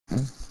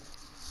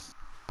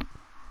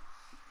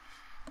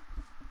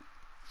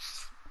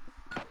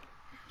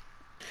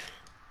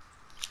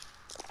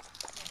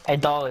Hey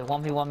Dolly,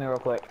 1v1 me real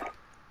quick.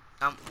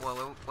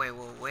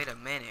 Wait a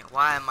minute.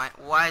 Why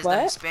is the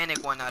What?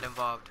 Hispanic one not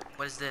involved?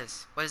 What is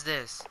this? What is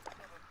this?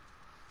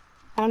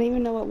 I don't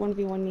even know what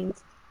 1v1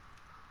 means.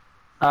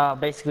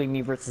 Basically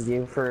me versus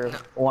you for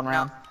one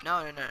round.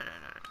 No.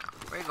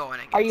 We're going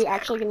against Are you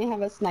actually gonna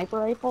have a sniper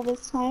rifle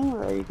this time,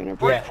 or are you gonna?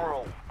 Yeah.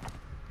 Free-for-all.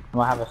 I'm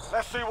gonna have a...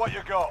 Let's see what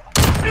you got.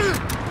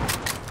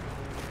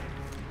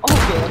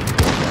 Oh, good.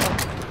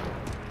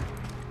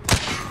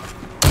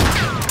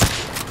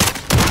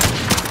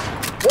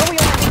 What are we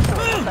on for?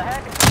 What the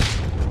heck?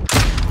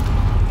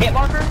 Hit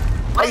marker?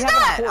 What is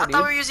that? Core, I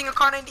thought we were using a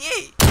car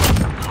 98.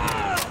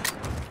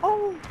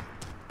 Oh.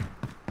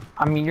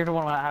 I mean, you're the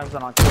one that has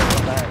it on core.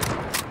 What the heck?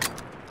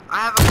 I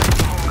have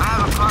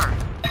a car.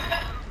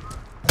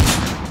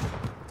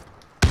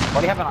 Why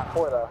do you have it on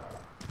core though?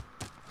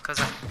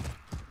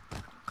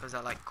 Cause I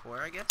like core,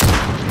 I guess.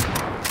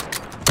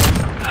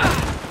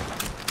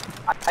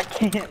 I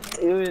can't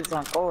do this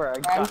on core. I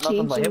I'm got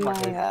nothing but hit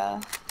changing markers.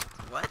 my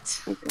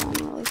What? my gun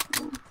really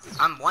fast.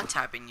 I'm one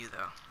tapping you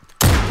though.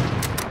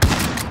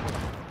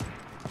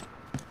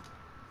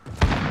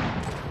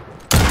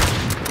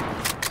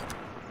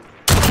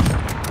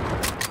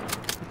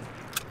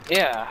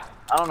 Yeah,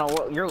 I don't know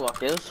what your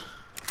luck is.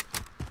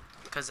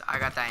 Cause I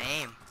got that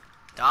aim.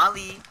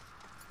 Dolly.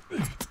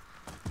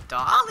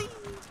 Dolly.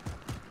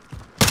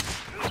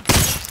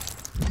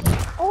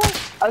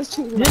 Oh, I was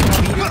changing You my just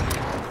gun. beat her.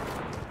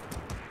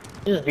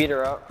 You just beat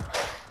her up.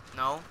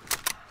 No.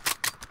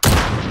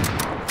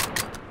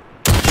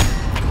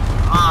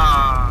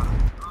 Ah.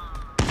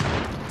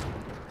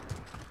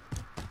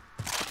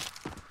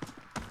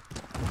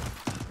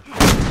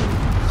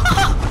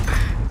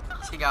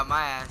 She got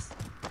my ass.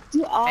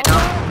 Do all Hey, the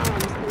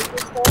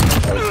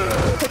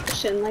like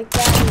position like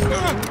that?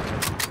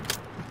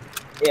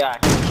 Yeah,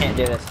 I can't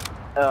do this.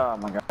 Oh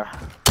my god.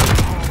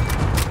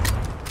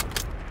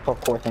 Whole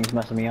core thing's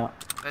messing me up.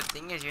 The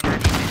thing is, you're not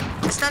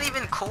even. It's not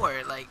even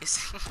core. Like, it's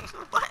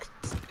what?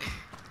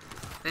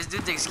 This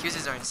dude's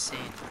excuses are insane.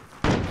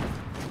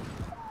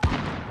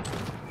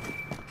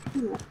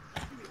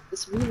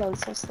 This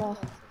reload's so slow.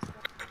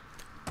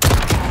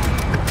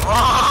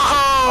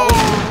 Oh!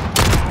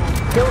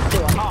 Kill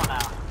to him, oh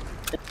now.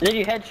 Did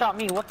you headshot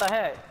me? What the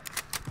heck?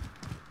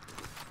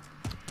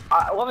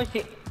 Let me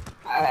see.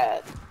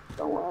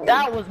 Don't worry.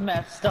 That was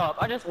messed up.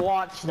 I just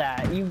watched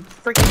that. You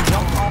freaking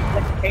jumped off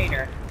the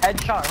container,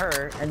 headshot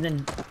her, and then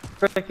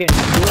freaking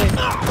lit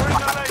my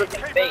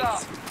freaking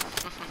face.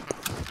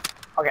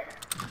 Okay.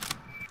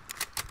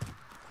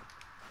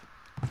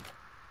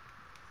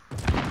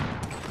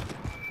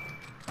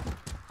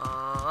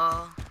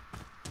 Oh,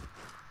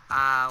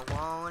 I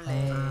won't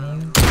let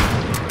you.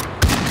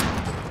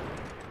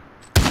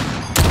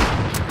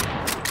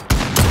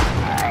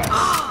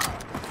 Oh,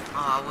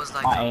 I was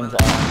like, My aim's oh,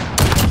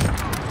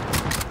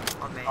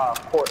 on. man.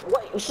 Of course.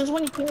 Wait, since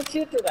when you can't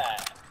shoot through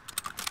that?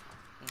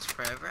 It's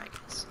forever, I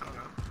guess. I don't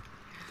know.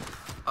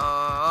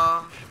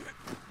 Oh,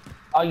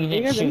 Oh, you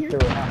didn't shoot through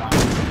it. Never mind.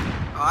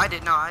 I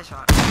did not. I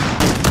shot.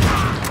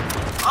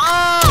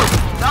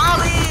 Oh,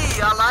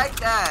 Dolly! I like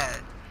that.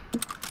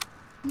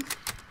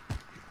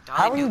 Dolly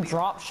How are you newbie.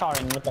 drop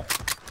shotting with the?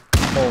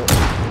 Oh,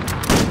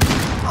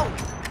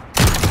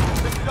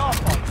 This is our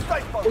fight. Stay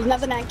focused. There's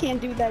nothing I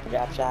can't do that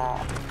drop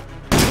shot.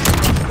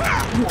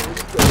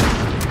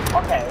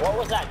 Okay, what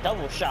was that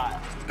double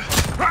shot?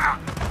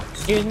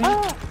 Excuse me?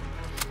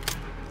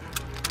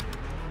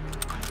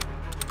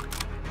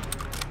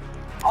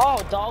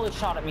 Oh, Dolly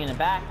shot at me in the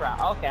background.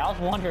 Okay, I was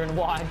wondering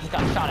why I just got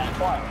shot at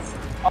twice.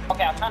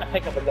 Okay, I'm trying to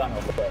pick up a gun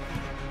real quick.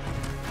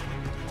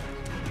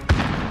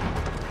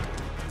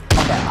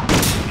 Okay,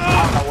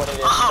 I don't know what it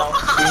is.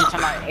 So, did you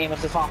turn my aim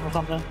assist off or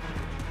something?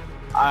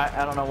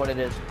 I don't know what it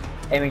is.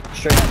 Aiming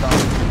straight at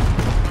Dolly.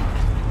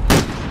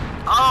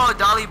 oh,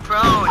 Dolly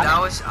prone. I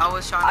was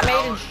trying I to.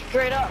 made it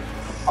straight up.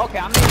 Okay,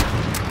 I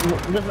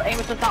made. Does the aim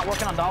assist not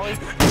working on Dolly?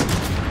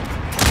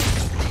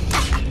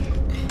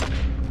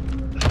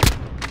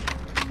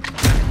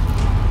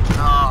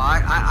 No,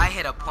 I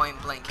hit a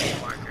point blank hit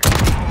marker.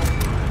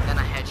 Then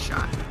a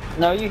headshot.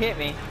 No, you hit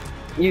me.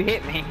 You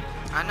hit me.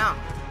 I know.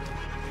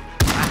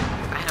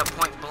 I hit a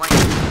point blank.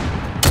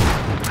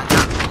 I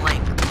got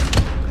blank.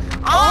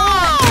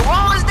 Oh,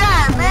 what was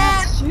that,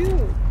 man?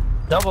 Shoot.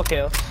 Double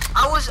kill.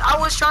 I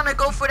was trying to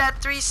go for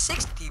that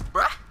 360,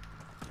 bruh.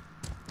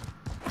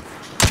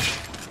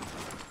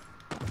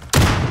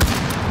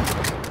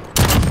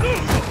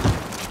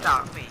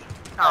 Stop me.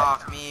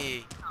 Off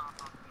me.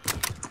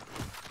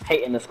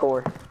 Hating the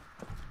score.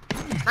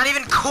 Not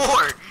even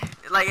core.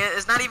 Like,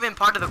 it's not even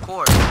part of the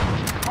core.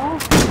 Oh.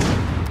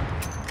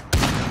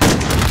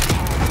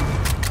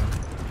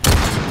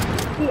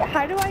 Yeah,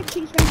 how do I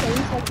change my game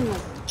so I can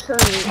like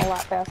turn a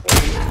lot faster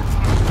than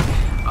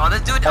that? Oh,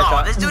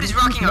 this dude is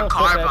rocking a No,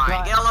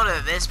 carbine. Get a load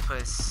of this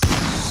puss.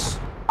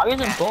 I'm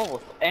using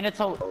both, and it's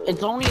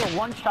only a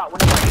one shot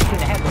whenever I hit you in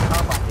the head with a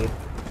carbine, dude.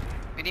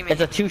 We didn't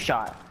It's even, a two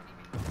shot.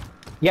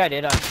 Yeah, I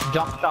did. I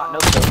jump shot, no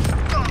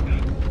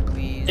kill.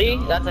 Please See?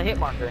 don't That's a hit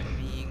marker. let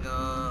me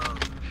go.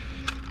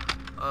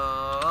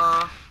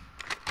 Oh,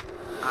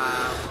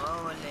 I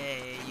won't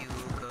let you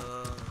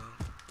go.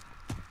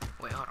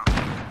 Wait, hold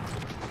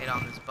on. Hit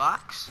on this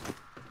box.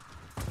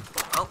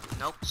 Oh,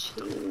 nope.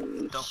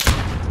 Don't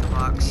hit the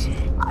box.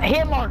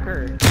 Hit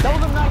marker.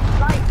 That was a nice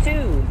snipe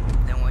too.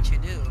 Then what you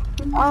do?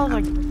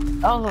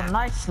 That was a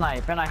nice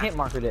snipe, and I hit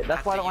marked it.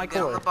 That's why I don't like After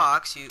you get on core. the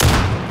box, you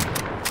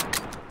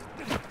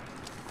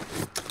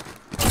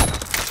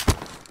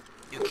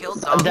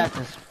killed dog. That's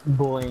just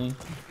bullying. You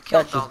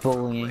killed That's just dog real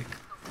bullying. quick.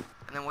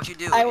 And then what you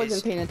do I is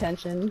wasn't paying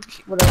attention.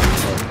 Whatever you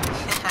did.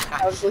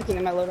 I was looking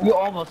at my loadout. You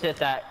almost hit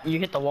that. You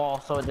hit the wall,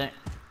 so it didn't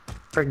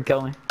freaking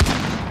kill me.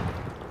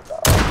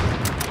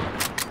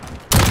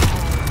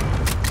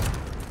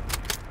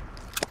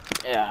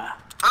 Yeah.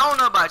 I don't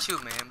know about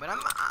you, man, but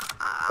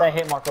That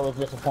hit marker was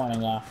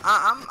disappointing, yeah.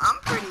 I'm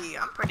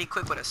pretty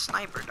quick with a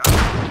sniper, dog.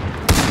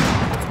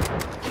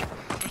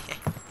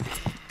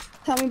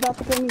 Tell me about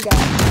the gun you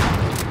got.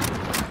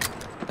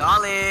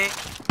 Dolly.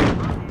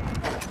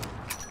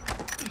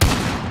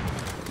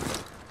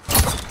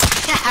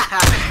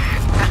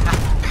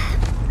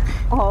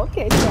 Oh,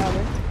 okay,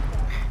 Travis.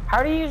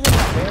 How do you use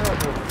that barrel?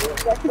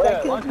 That's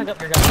Wait, let me pick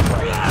up your gun.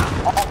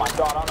 Oh my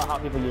god, I don't know how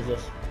people use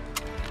this.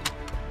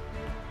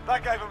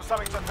 That gave them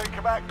something to think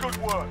about. Good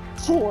work.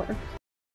 4.